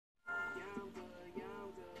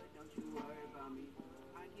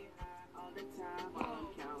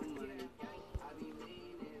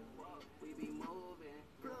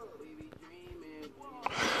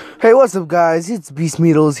Hey, what's up guys, it's Beast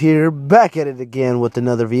Meatles here, back at it again with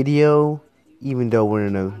another video. Even though we're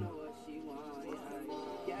in a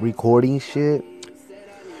recording shit.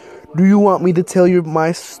 Do you want me to tell you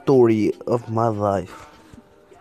my story of my life?